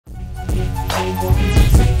Want me to say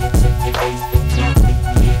it to your face,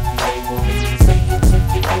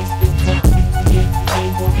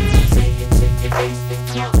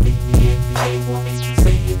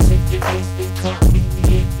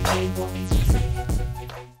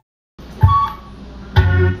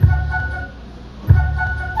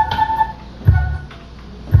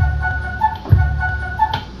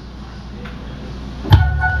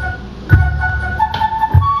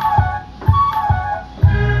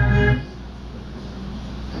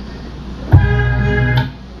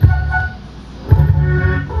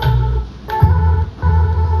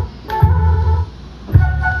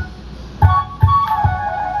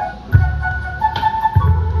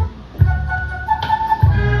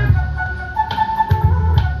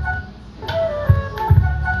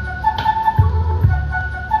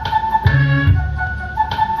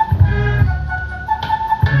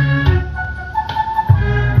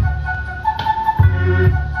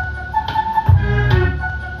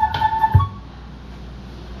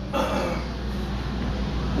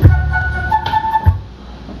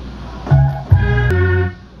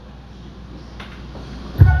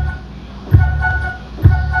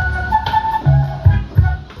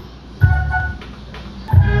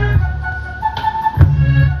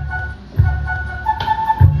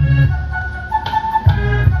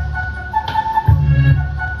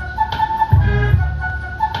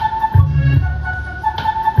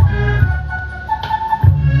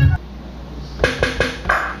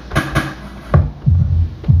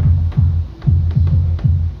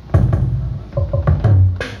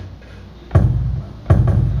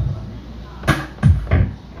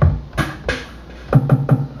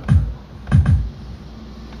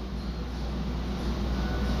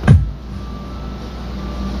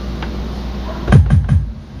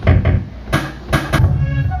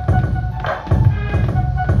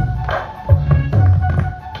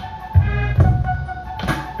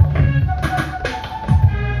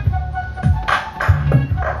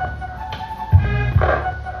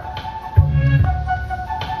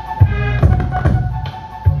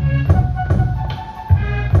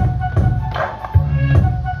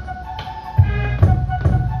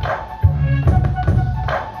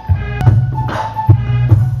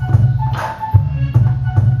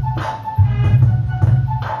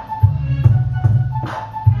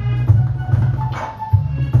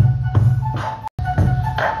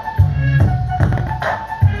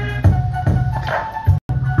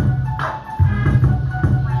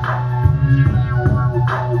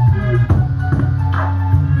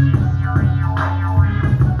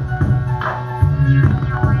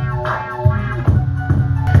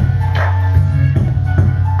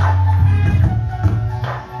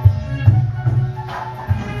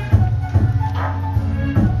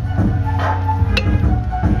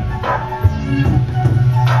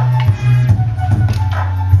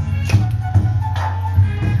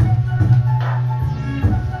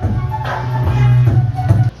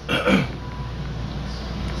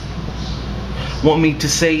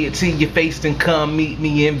 then come meet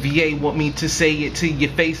me in VA. Want me to say it to your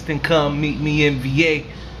face, then come meet me in VA.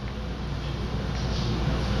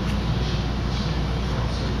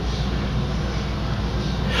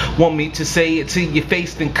 Want me to say it to your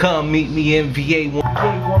face, then come meet me in VA. Want me to say it to your face, then come meet me in VA.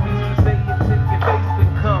 Want me to say it to your face,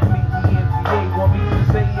 then come meet me in VA. Want me to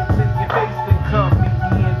say it to your face, then come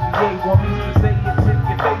meet me in VA. Want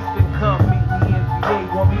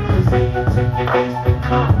me to say it to your face,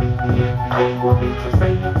 then come meet me in VA. Want me to say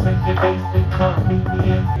it to your face, then come meet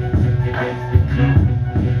me in VA. Want me to say it to your face, then come meet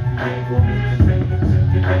me in VA. Want me to say it to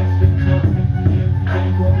your face, then come meet me in VA.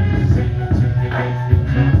 Want me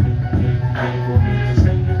to say it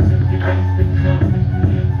to your face, then come meet me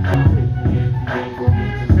in VA.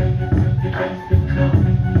 Want me to say it to your face, then come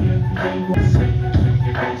meet me in VA. Want me to say it to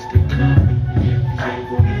your face, then come meet me in VA.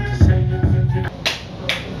 Want me to say it to your face.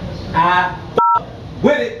 I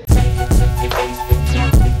with it.